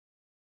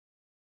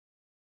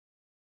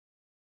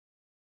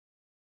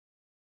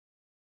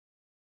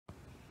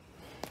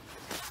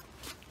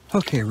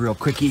Okay, real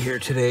quickie here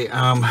today.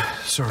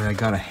 Sorry I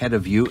got ahead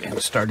of you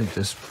and started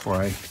this before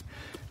I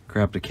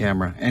grabbed a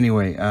camera.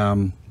 Anyway,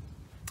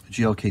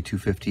 GLK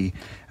 250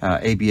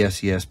 ABS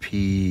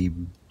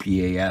ESP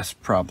BAS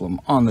problem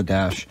on the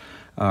dash.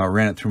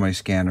 Ran it through my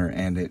scanner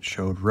and it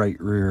showed right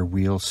rear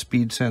wheel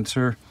speed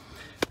sensor.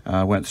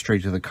 Went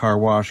straight to the car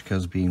wash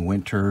because being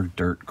winter,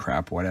 dirt,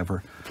 crap,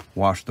 whatever.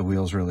 Washed the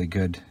wheels really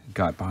good.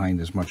 Got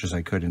behind as much as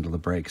I could into the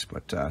brakes,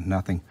 but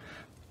nothing.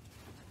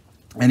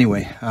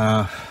 Anyway,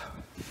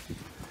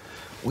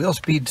 wheel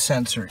speed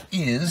sensor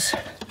is,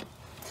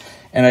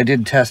 and I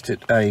did test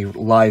it. I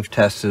live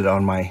tested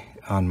on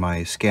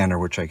my scanner,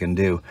 which I can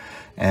do,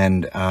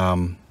 and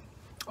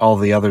all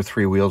the other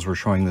three wheels were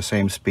showing the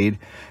same speed.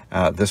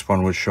 This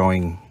one was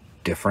showing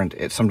different.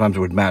 Sometimes it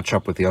would match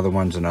up with the other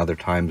ones, and other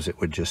times it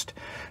would just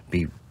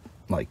be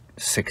like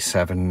 6,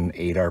 7,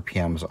 8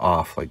 RPMs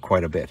off, like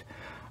quite a bit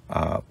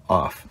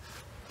off,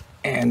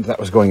 and that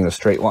was going in a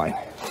straight line.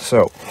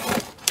 So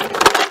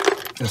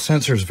the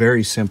sensor is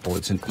very simple.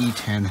 It's an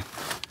E10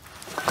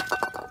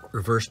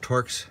 reverse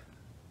Torx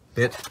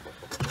bit,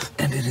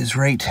 and it is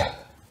right.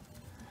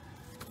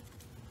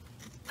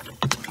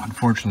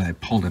 Unfortunately, I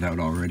pulled it out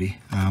already.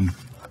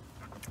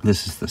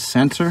 This is the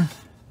sensor,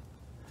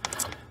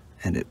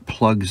 and it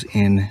plugs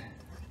in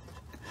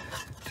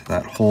to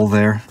that hole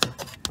there.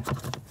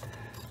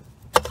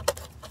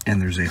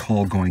 And there's a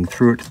hole going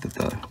through it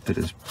that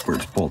is where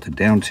it's bolted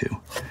down to.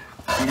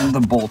 And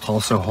the bolt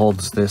also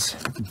holds this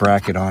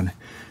bracket on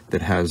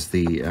that has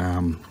the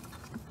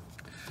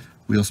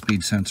wheel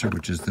speed sensor,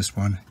 which is this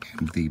one,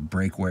 and the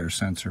brake wear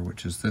sensor,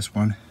 which is this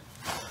one.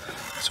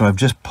 So I've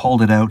just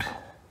pulled it out,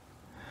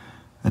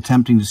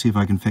 attempting to see if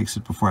I can fix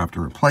it before I have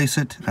to replace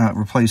it.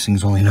 Replacing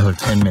is only another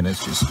 10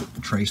 minutes,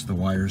 just trace the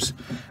wires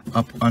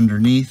up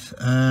underneath.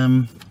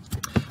 I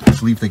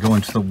believe they go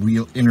into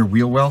the inner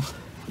wheel well.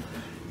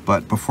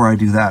 But before I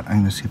do that, I'm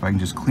going to see if I can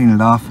just clean it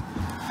off.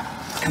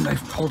 And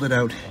I've pulled it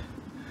out.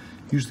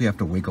 Usually I have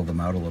to wiggle them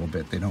out a little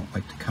bit. They don't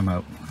like to come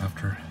out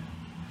after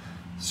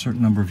a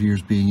certain number of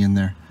years being in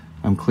there.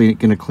 I'm going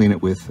to clean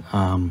it with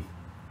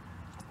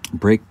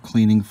brake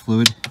cleaning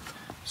fluid.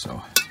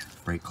 So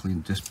just brake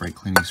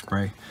cleaning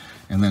spray,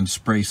 and then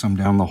spray some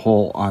down the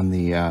hole on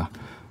the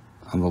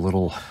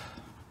little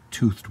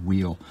toothed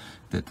wheel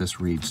that this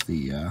reads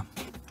the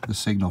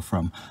signal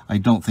from. I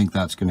don't think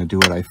that's going to do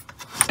it.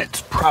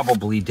 It's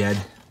probably dead,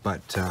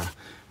 but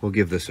we'll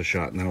give this a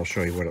shot, and then I'll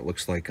show you what it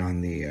looks like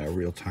on the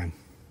real time.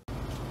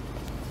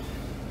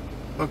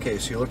 Okay,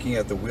 so you're looking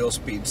at the wheel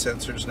speed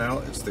sensors now.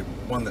 It's the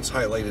one that's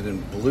highlighted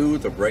in blue,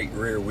 the right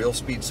rear wheel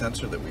speed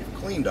sensor that we've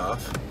cleaned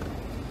off.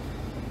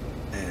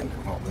 And,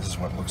 well, this is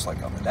what it looks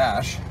like on the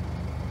dash.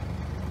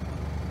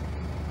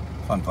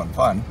 Fun, fun,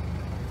 fun.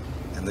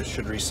 And this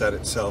should reset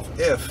itself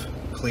if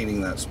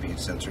cleaning that speed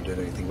sensor did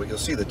anything. But you'll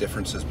see the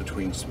differences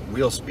between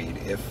wheel speed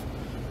if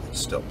it's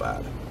still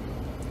bad.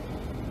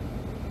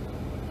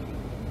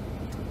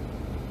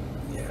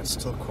 Yeah, it's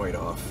still quite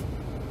off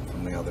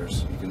from the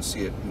others. You can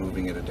see it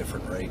moving at a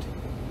different rate.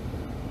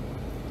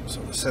 So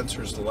the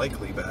sensor's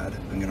likely bad.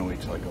 I'm going to wait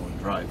till I go and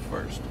drive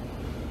first.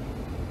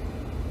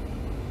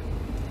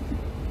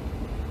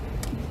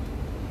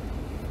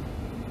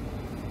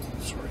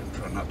 Sorry, I'm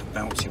trying not to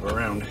bounce you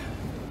around.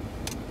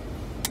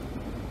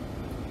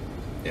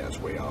 Yeah, it's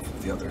way off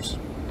of the others.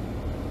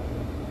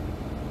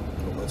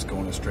 But let's go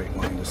in a straight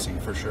line to see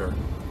for sure.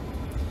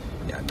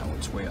 Yeah, no,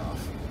 it's way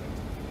off.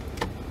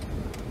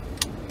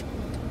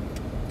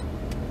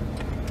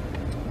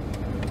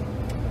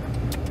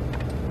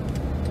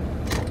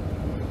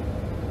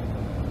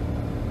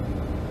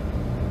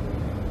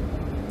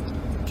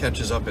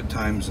 Catches up at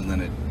times, and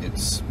then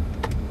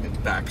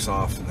it backs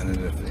off, and then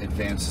it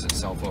advances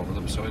itself over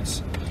them. So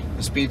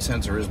the speed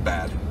sensor is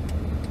bad.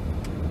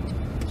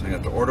 So I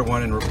have to order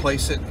one and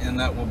replace it, and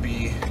that will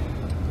be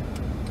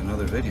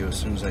another video as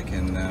soon as I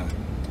can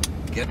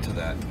get to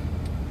that.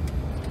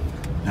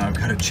 Now I've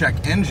got to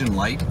check engine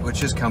light,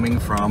 which is coming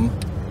from,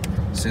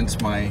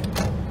 since my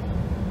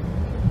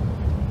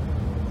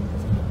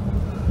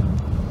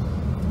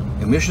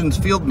emissions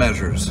field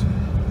measures,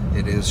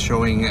 it is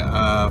showing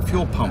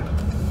fuel pump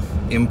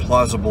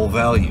implausible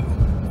value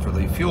for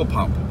the fuel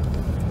pump.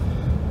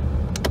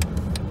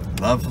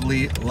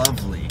 Lovely,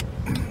 lovely.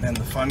 And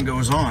the fun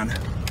goes on.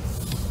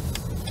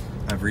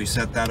 I've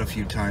reset that a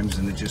few times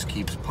and it just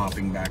keeps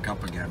popping back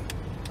up again.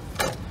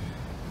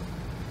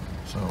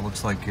 So it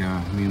looks like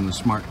me and the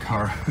smart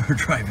car are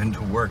driving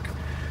to work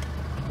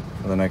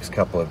for the next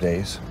couple of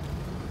days.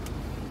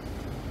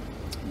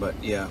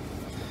 But yeah,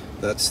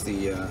 that's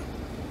the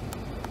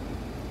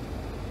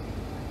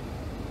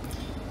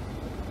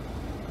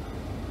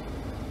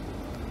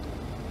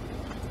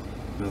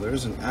now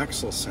there's an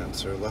axle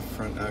sensor, left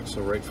front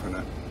axle, right front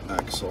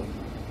axle,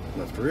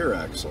 left rear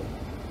axle.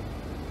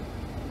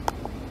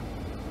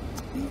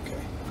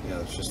 Okay, yeah,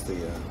 it's just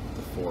the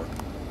 4.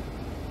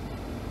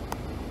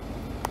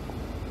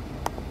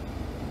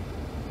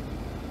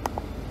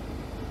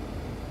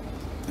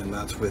 And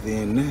that's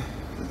within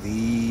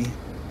the,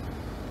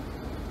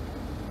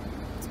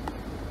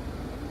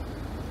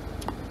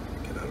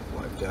 get out of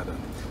live data,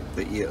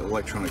 the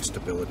electronic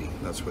stability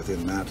that's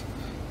within that.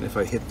 And if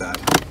I hit that,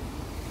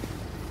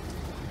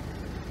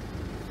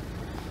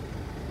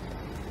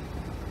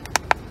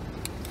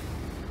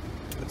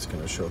 it's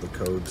going to show the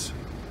codes.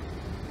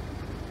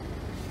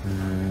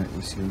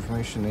 ECU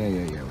information,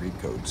 yeah, read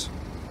codes.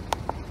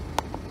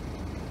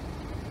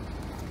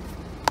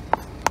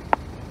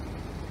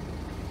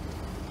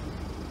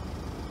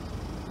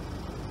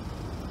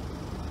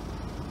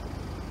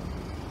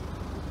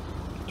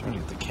 Trying to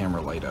get the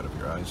camera light out of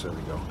your eyes, there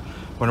we go.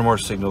 One or more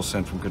signals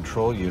sent from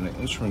control unit,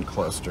 instrument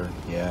cluster.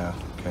 Yeah,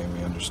 okay,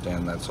 we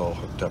understand that's all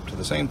hooked up to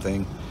the same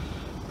thing.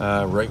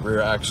 Right rear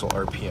axle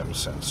RPM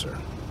sensor.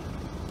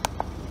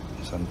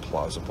 It's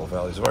implausible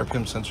values of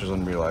RPM sensors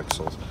on rear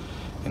axles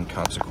and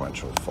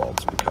consequential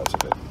faults because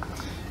of it.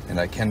 And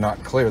I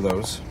cannot clear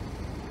those.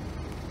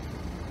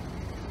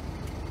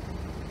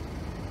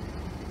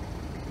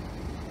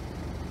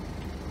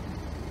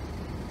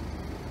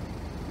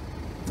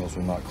 Those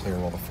will not clear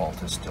while the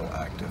fault is still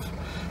active.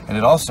 And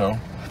it also,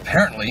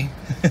 apparently,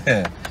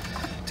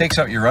 takes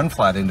out your run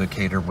flat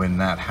indicator when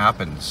that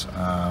happens,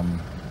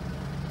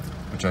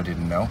 which I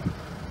didn't know.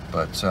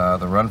 But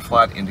the run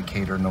flat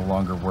indicator no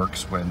longer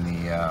works when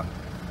the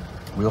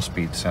wheel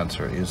speed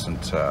sensor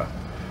isn't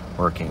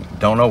working.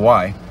 Don't know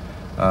why.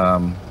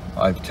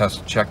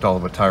 I've checked all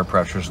the tire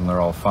pressures and they're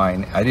all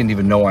fine. I didn't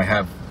even know I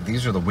have,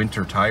 these are the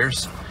winter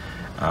tires.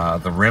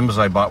 The rims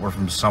I bought were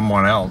from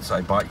someone else.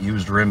 I bought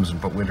used rims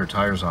and put winter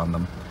tires on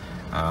them.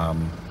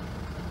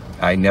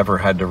 I never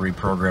had to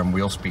reprogram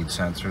wheel speed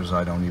sensors.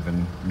 I don't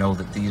even know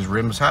that these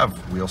rims have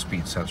wheel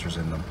speed sensors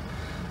in them.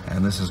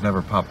 And this has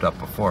never popped up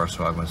before,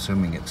 so I'm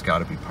assuming it's got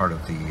to be part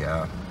of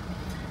the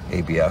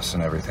ABS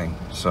and everything.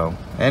 So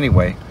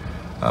anyway,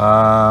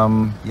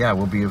 yeah,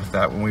 we'll be with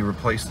that when we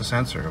replace the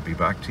sensor. I'll be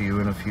back to you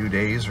in a few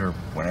days or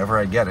whenever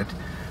I get it.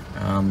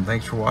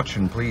 Thanks for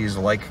watching. Please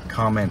like,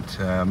 comment,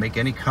 make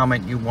any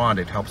comment you want.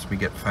 It helps me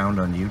get found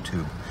on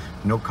YouTube.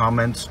 No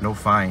comments, no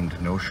find,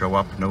 no show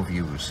up, no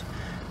views.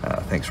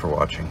 Thanks for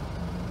watching.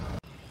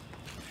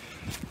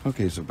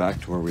 Okay, so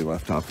back to where we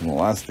left off in the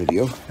last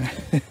video.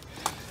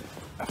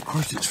 Of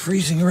course, it's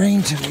freezing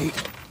rain today,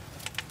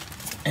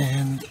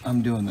 and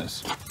I'm doing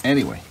this.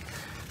 Anyway,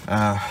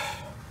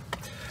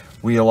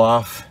 wheel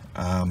off,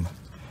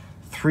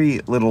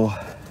 3 little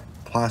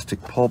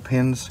plastic pull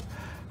pins,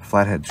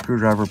 flathead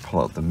screwdriver,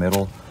 pull out the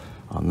middle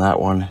on that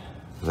one,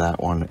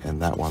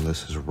 and that one.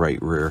 This is right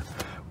rear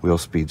wheel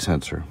speed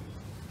sensor.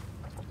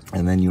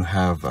 And then you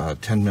have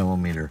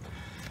 10mm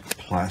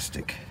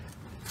plastic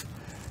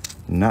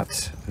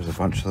nuts. There's a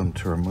bunch of them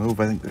to remove.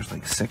 I think there's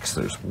like 6.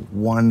 There's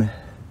 1,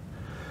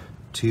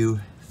 2,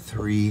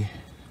 3,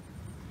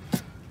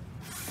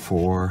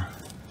 4.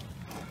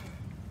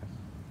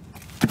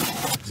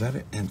 Is that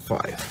it? And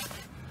 5.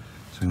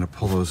 So I'm going to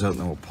pull those out,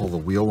 and then we'll pull the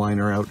wheel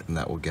liner out, and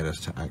that will get us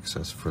to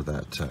access for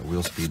that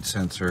wheel speed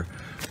sensor.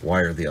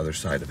 Wire the other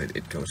side of it.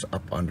 It goes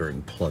up under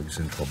and plugs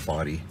into a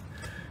body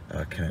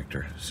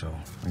connector. So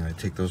I'm going to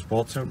take those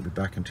bolts out and be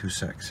back in 2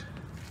 secs.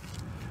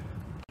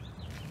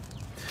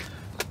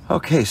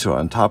 Okay, so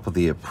on top of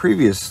the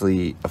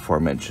previously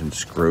aforementioned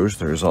screws,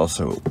 there's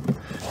also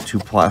 2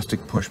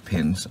 plastic push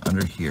pins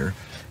under here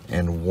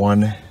and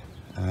 1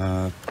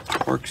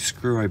 torque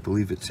screw. I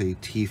believe it's a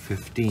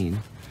T15.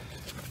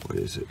 What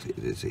is it? It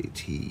is a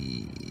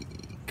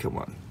come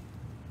on,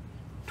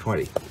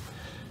 20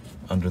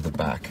 under the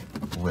back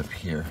lip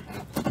here.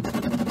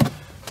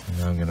 And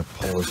now I'm going to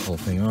pull this whole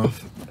thing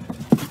off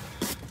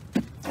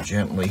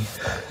gently.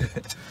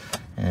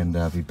 And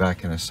be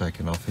back in a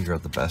second. I'll figure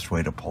out the best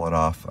way to pull it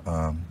off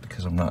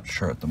because I'm not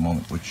sure at the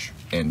moment which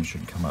end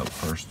should come out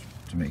first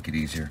to make it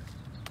easier.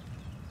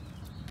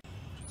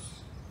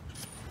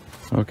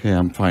 Okay,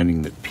 I'm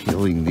finding that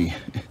peeling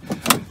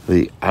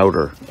the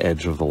outer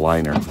edge of the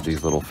liner with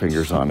these little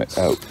fingers on it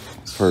out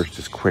first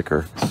is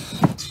quicker,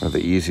 or the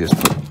easiest.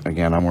 But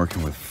again, I'm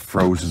working with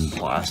frozen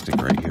plastic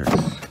right here,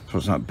 so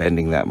it's not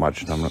bending that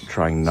much, and I'm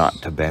trying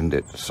not to bend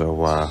it.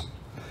 So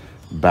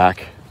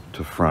back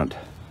to front.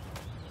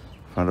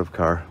 Front of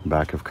car,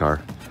 back of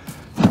car.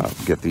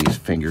 Get these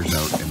fingers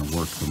out and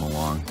work them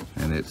along.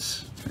 And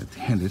it's, at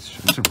the end,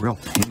 it's a real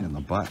pain in the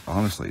butt,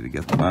 honestly, to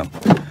get them up.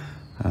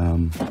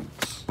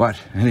 But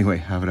anyway,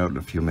 have it out in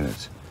a few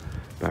minutes.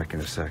 Back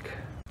in a sec.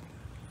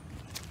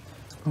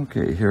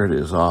 Okay, here it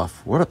is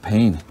off. What a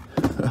pain.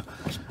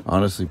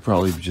 Honestly,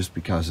 probably just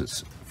because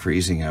it's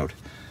freezing out.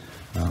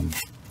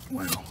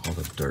 Wow, all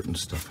the dirt and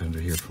stuff under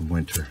here from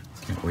winter.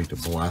 Can't wait to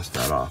blast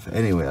that off.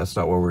 Anyway, that's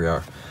not where we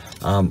are.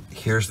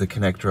 Here's the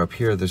connector up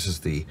here. This is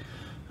the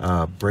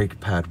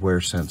brake pad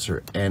wear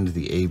sensor and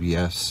the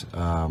ABS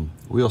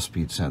wheel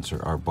speed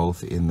sensor are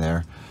both in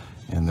there,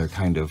 and they're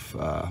kind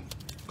of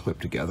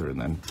clipped together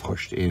and then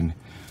pushed in.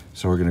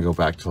 So we're going to go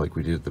back to like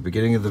we did at the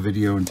beginning of the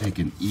video and take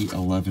an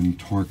E11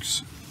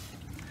 Torx,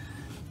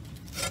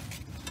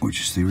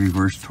 which is the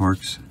reverse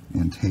Torx,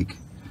 and take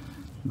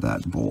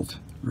that bolt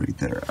right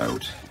there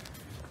out.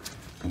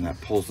 And that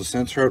pulls the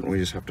sensor out, and we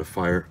just have to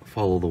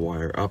follow the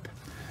wire up.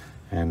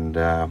 And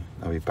I'll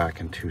be back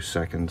in 2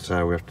 seconds. We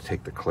have to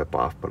take the clip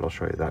off, but I'll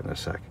show you that in a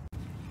sec.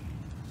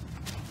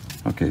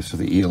 Okay, so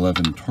the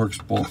E11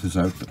 Torx bolt is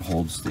out that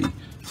holds the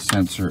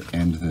sensor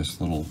and this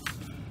little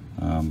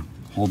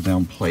hold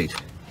down plate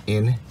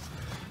in.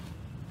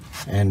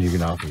 And you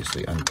can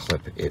obviously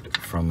unclip it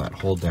from that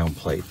hold down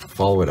plate,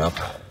 follow it up,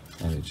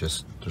 and it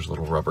just, there's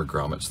little rubber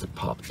grommets that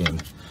pop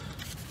in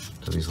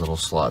to these little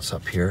slots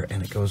up here,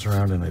 and it goes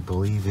around, and I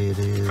believe it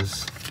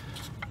is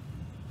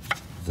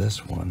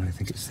this one. I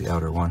think it's the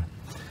outer one.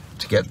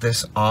 To get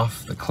this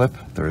off the clip,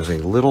 there is a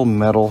little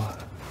metal,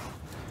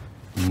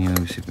 let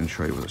me see if I can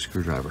show you with a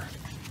screwdriver.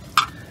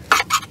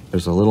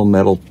 There's a little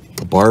metal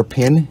bar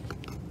pin.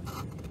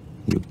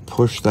 You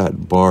push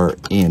that bar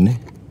in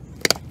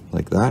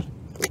like that,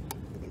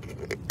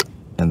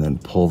 and then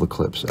pull the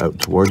clips out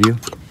toward you.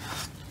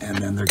 And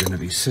then they're going to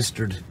be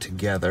sistered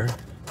together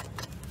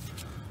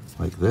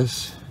like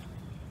this,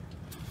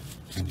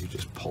 and you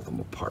just pull them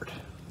apart.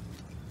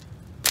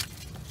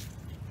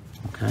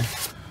 Okay.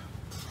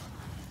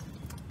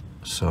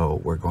 So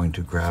we're going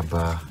to grab,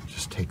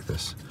 just take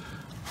this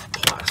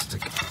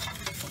plastic,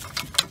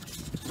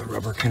 the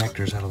rubber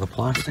connectors out of the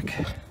plastic.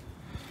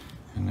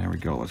 And there we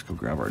go. Let's go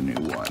grab our new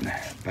one.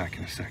 Back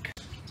in a sec.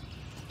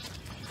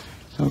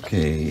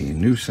 Okay,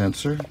 new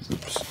sensor.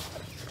 Oops.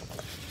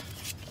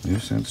 New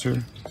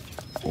sensor,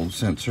 old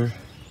sensor.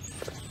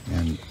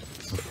 And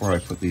before I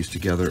put these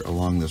together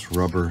along this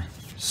rubber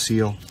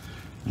seal,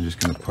 I'm just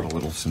going to put a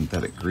little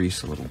synthetic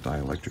grease, a little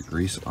dielectric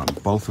grease on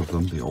both of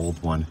them, the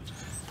old one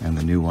and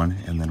the new one,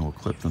 and then we'll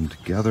clip them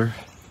together.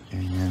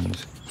 And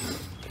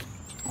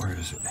where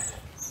is it?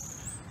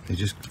 They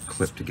just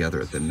clip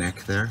together at the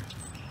neck there.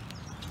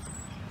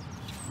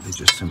 They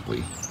just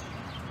simply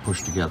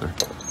push together.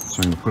 So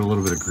I'm going to put a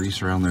little bit of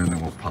grease around there, and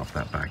then we'll pop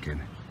that back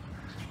in.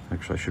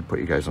 Actually, I should put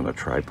you guys on a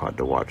tripod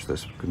to watch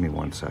this. Give me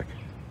one sec.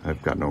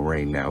 I've got no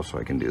rain now, so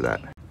I can do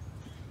that.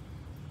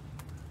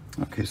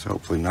 Okay, so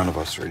hopefully none of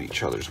us are in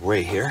each other's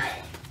way here.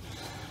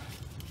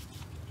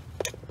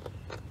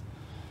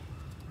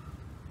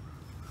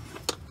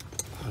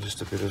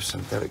 Just a bit of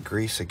synthetic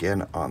grease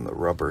again on the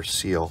rubber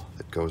seal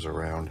that goes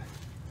around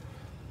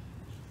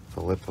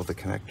the lip of the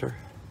connector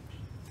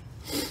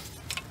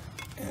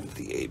and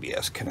the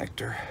ABS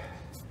connector.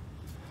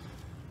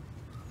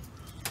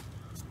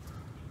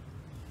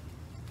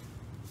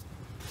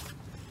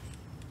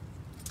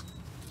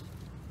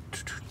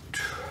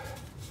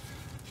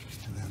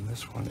 And then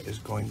this one is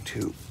going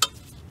to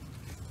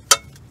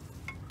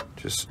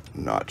just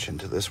notch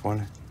into this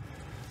one,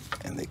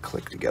 and they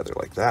click together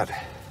like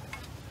that.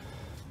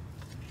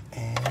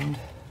 And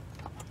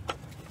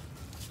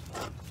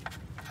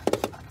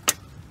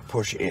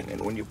push in,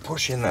 and when you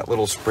push in that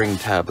little spring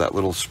tab, that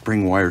little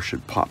spring wire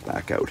should pop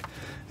back out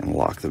and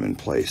lock them in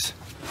place.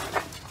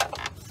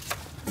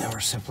 Now we're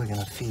simply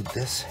going to feed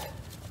this.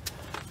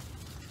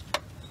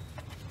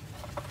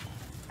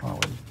 Well,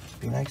 it would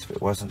be nice if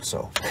it wasn't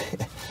so.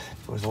 It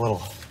was a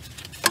little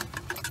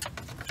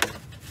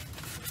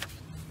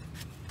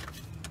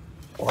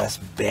less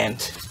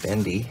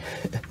bendy.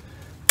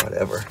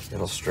 Whatever,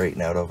 it'll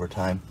straighten out over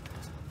time.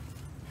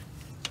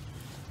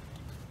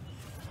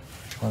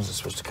 Which one is it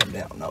supposed to come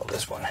down? No,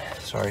 this one.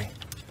 Sorry.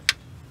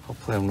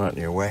 Hopefully I'm not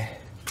in your way.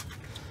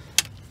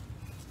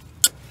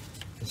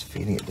 Just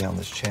feeding it down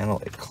this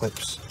channel, it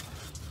clips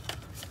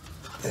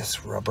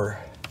this rubber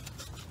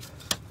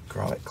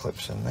grommet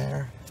clips in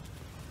there.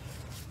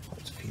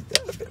 Let's feed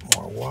that a bit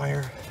more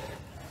wire.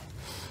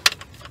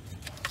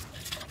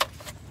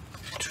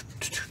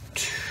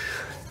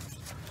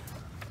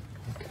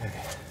 Okay.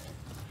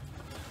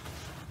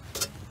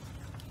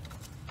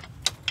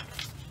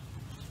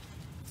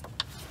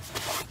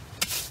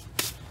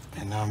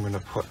 And now I'm going to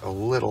put a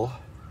little,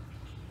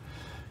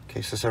 in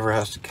case this ever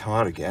has to come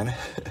out again,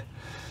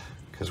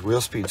 because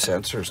wheel speed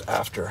sensors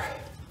after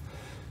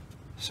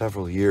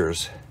several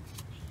years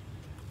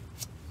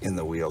in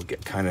the wheel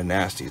get kind of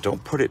nasty.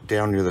 Don't put it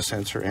down near the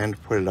sensor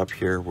end, put it up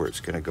here where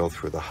it's going to go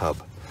through the hub.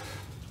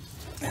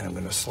 And I'm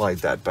going to slide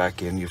that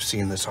back in. You've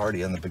seen this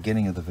already in the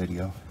beginning of the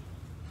video.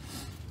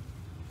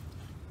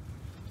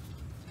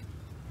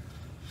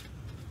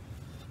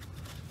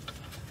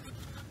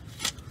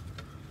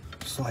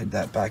 Slide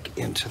that back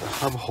into the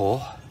hub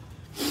hole,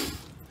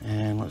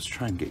 and let's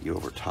try and get you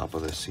over top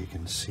of this so you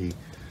can see.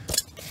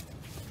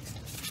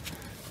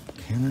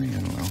 Can I? I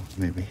don't know,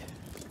 maybe.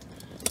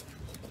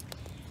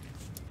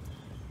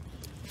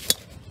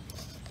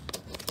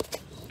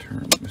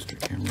 Turn Mr.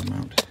 Camera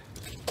Mount.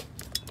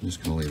 I'm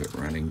just going to leave it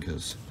running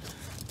because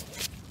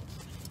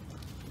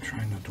I'm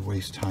trying not to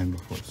waste time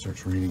before it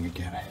starts raining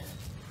again.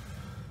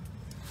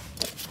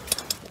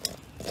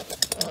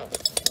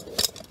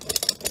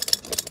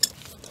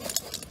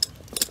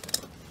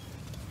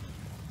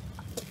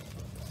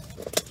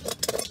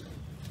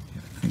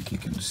 You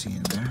can see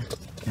in there,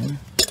 can you?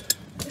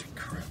 Okay,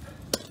 crap.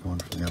 It's going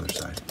from the other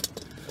side.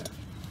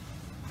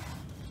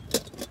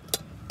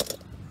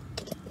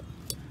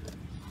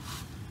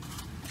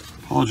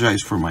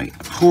 Apologize for my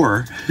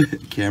poor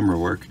camera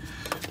work.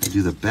 I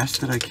do the best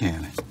that I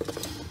can.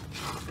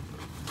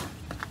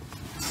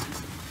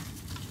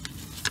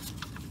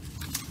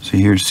 So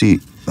here,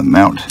 see the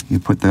mount. You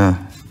put the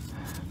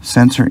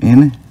sensor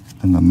in,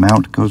 Then the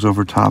mount goes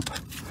over top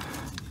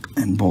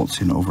and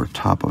bolts in over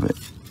top of it.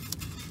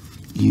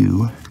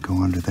 You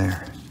go under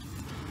there.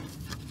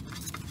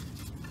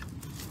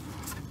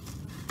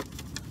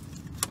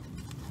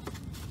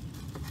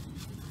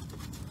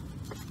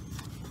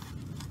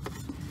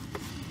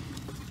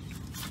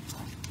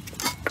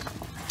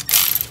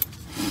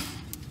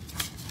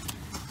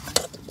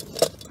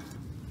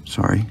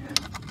 Sorry.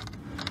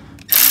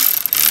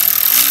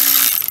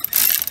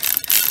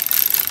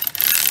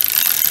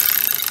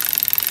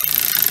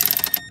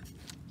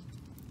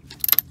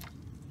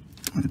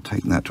 I'm going to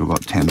tighten that to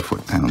about 10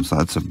 foot-pounds.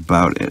 That's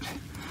about it.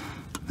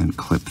 Then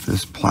clip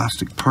this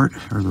plastic part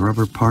or the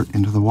rubber part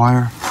into the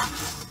wire.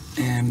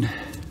 And,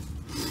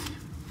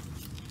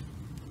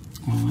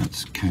 well,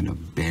 that's kind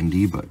of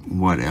bendy, but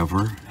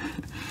whatever.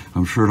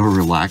 I'm sure it'll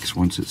relax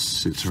once it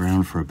sits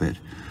around for a bit.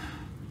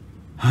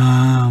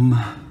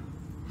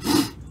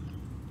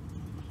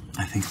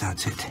 I think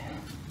that's it.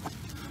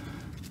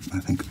 I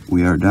think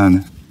we are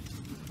done.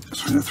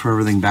 So I'm going to throw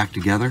everything back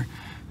together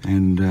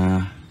and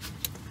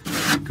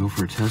go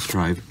for a test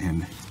drive,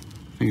 and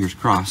fingers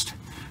crossed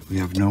we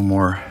have no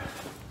more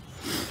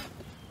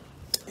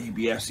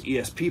ABS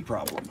ESP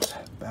problems.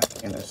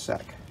 Back in a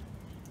sec.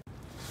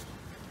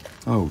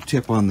 Oh,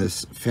 tip on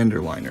this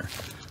fender liner.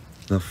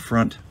 The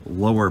front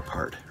lower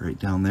part right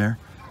down there,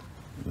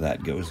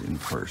 that goes in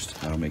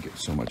first. That'll make it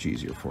so much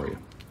easier for you.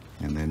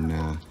 And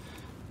then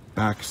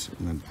backs,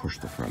 and then push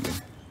the front in.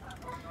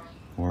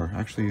 Or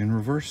actually in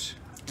reverse.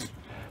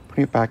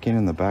 Putting it back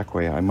in the back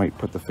way, I might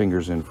put the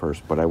fingers in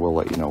first, but I will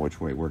let you know which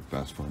way worked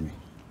best for me.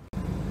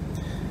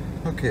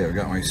 Okay, I've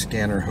got my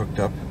scanner hooked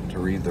up to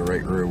read the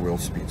right rear wheel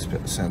speed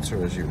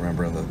sensor. As you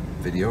remember in the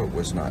video, it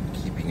was not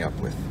keeping up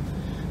with,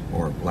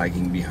 or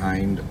lagging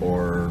behind,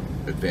 or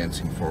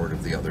advancing forward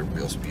of the other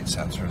wheel speed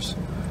sensors.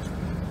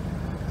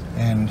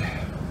 And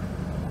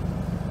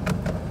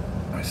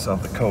I still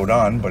have the code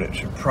on, but it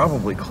should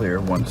probably clear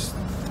once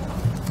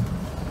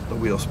the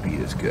wheel speed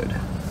is good.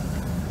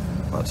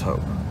 Let's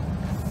hope.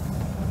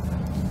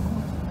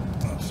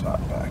 Let's not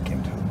back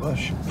into the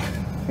bush.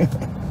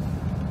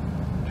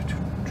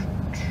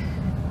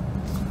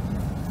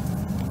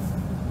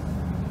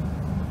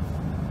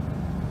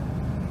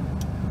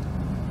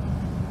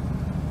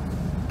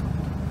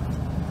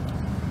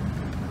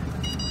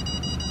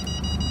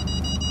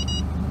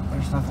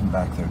 There's nothing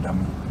back there,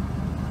 dummy.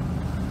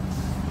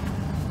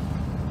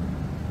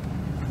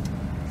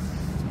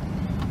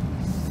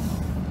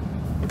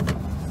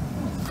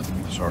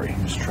 Sorry,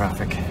 there's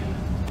traffic.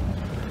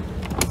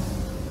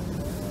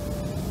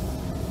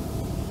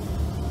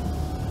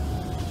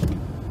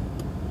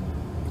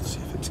 Let's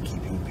see if it's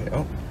keeping pace.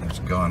 Oh, it's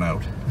gone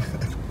out.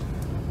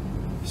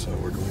 So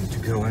we're going to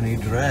go on a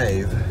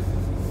drive.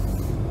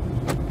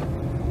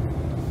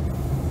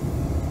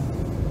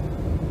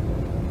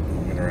 I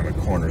went around a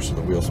corner, so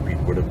the wheel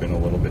speed would have been a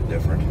little bit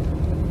different.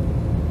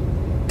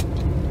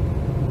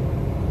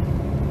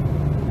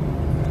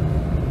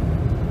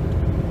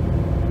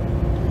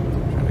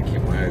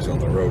 On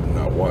the road and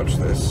not watch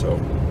this, so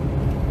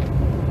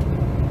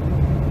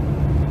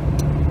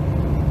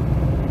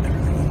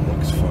everything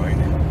looks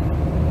fine.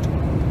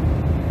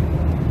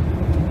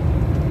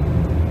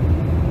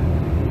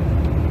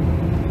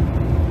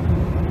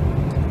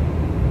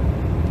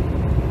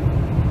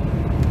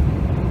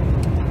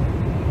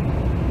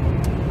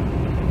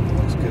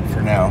 Looks good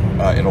for now.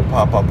 It'll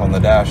pop up on the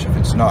dash if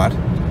it's not.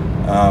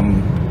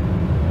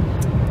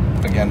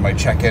 Again, my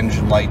check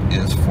engine light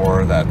is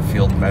for that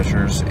field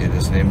measures. It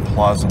is an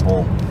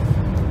implausible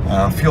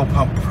fuel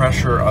pump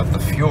pressure of the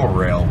fuel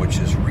rail, which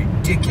is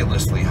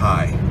ridiculously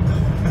high.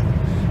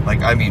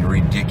 Like, I mean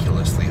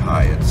ridiculously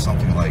high. It's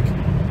something like,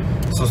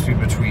 it's supposed to be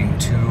between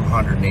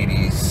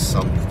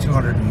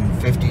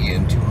 250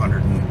 and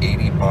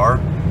 280 bar,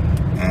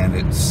 and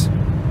it's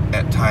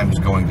at times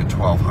going to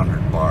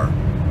 1200 bar,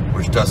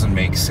 which doesn't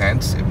make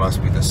sense. It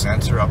must be the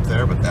sensor up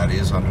there, but that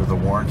is under the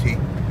warranty.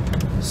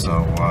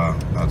 So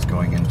that's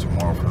going in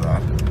tomorrow for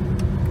that.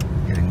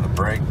 Hitting the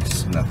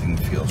brakes, nothing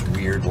feels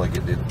weird like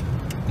it did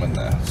when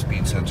the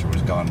speed sensor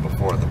was gone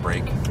before. The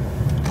braking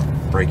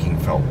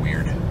felt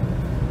weird.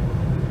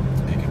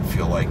 You can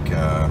feel like,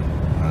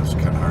 it's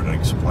kind of hard to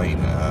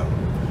explain,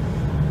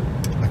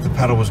 like the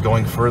pedal was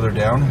going further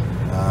down.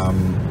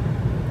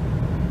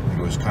 It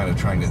was kind of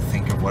trying to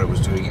think of what it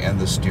was doing, and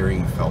the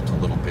steering felt a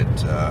little bit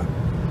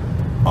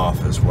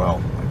off as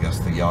well. I guess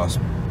the yaw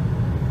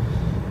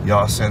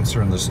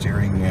sensor and the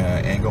steering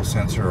angle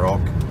sensor are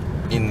all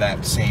in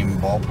that same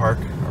ballpark,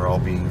 are all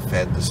being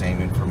fed the same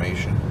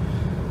information.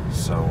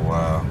 So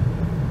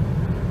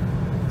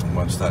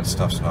once that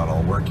stuff's not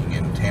all working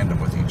in tandem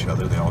with each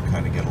other, they all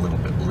kind of get a little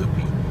bit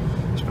loopy,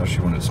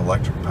 especially when it's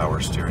electric power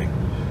steering.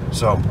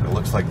 So it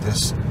looks like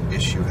this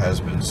issue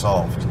has been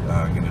solved.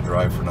 I'm going to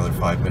drive for another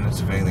 5 minutes.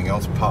 If anything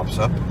else pops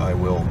up, I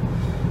will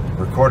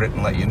record it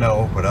and let you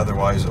know, but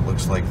otherwise it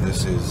looks like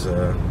this is,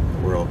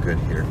 we're all good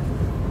here.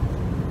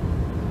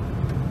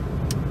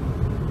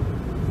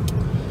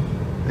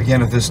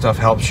 Again, if this stuff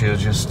helps you,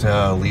 just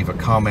leave a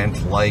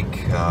comment, like,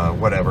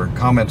 whatever.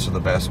 Comments are the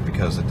best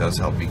because it does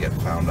help you get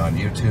found on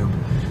YouTube.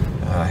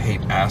 I hate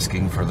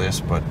asking for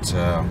this, but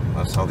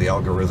that's how the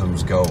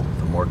algorithms go.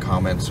 The more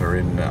comments are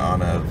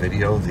on a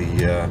video,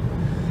 the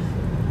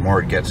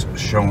more it gets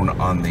shown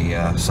on the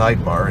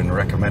sidebar and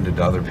recommended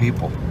to other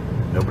people.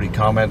 Nobody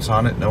comments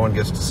on it, no one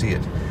gets to see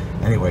it.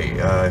 Anyway,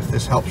 if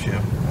this helps you,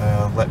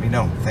 let me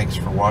know. Thanks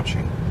for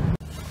watching.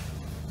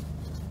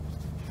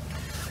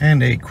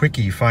 And a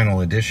quickie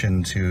final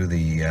addition to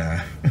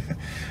the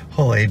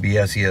whole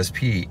ABS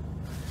ESP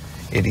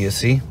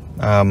idiocy.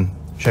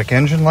 Check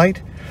engine light,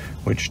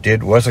 which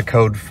was a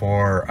code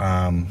for,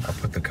 I'll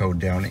put the code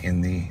down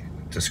in the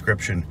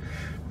description.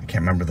 I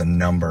can't remember the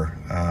number,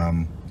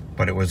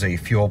 but it was a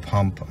fuel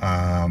pump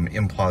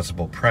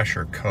implausible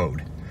pressure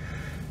code.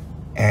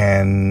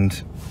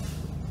 And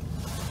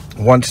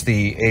once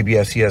the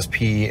ABS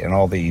ESP and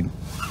all the,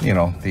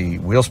 the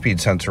wheel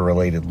speed sensor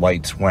related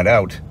lights went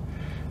out,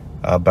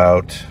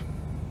 about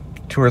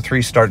 2 or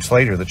 3 starts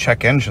later, the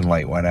check engine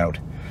light went out.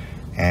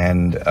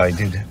 And I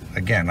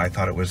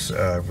thought it was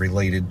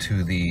related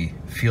to the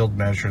field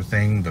measure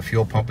thing. The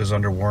fuel pump is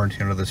under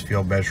warranty under this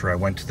field measure. I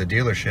went to the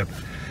dealership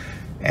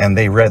and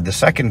they read the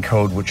second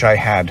code, which I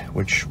had,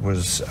 which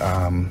was,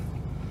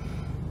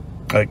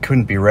 it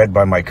couldn't be read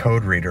by my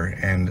code reader.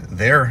 And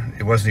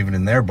it wasn't even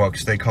in their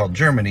books. They called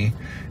Germany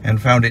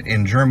and found it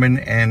in German.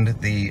 And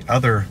the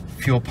other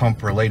fuel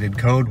pump related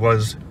code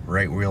was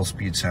right wheel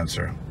speed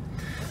sensor.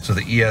 So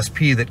the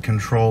ESP that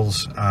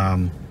controls,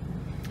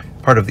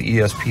 part of the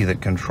ESP that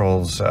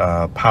controls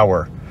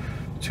power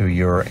to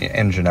your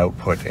engine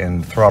output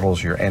and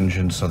throttles your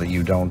engine so that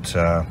you don't,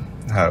 so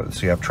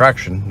you have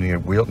traction,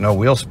 no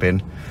wheel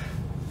spin,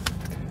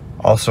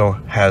 also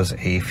has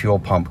a fuel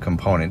pump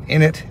component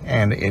in it,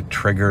 and it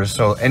triggers.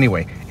 So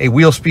anyway, a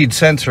wheel speed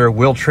sensor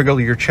will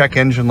trigger your check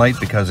engine light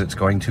because it's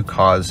going to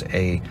cause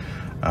a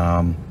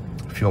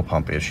fuel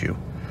pump issue,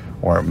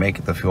 or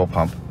make the fuel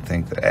pump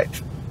think that,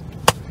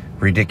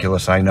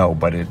 ridiculous, I know,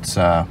 but it's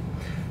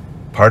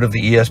part of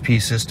the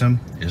ESP system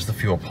is the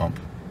fuel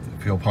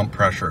pump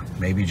pressure.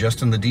 Maybe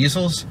just in the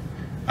diesels,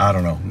 I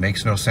don't know,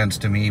 makes no sense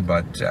to me,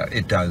 but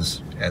it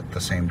does at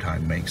the same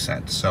time make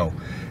sense. So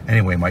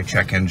anyway, my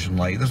check engine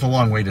light, there's a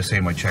long way to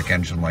say my check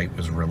engine light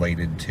was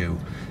related to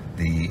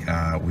the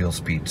wheel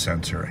speed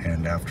sensor,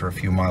 and after a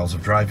few miles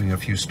of driving, a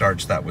few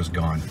starts, that was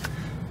gone.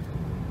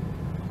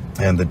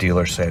 And the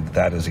dealer said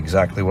that is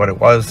exactly what it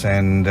was,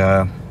 and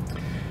there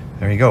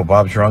you go,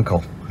 Bob's your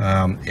uncle.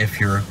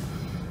 If your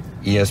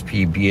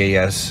ESP,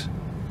 BAS,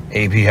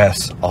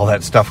 ABS, all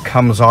that stuff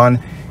comes on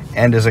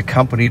and is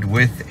accompanied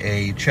with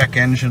a check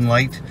engine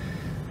light,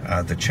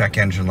 the check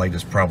engine light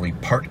is probably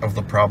part of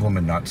the problem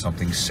and not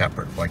something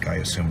separate like I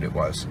assumed it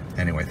was.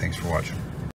 Anyway, thanks for watching.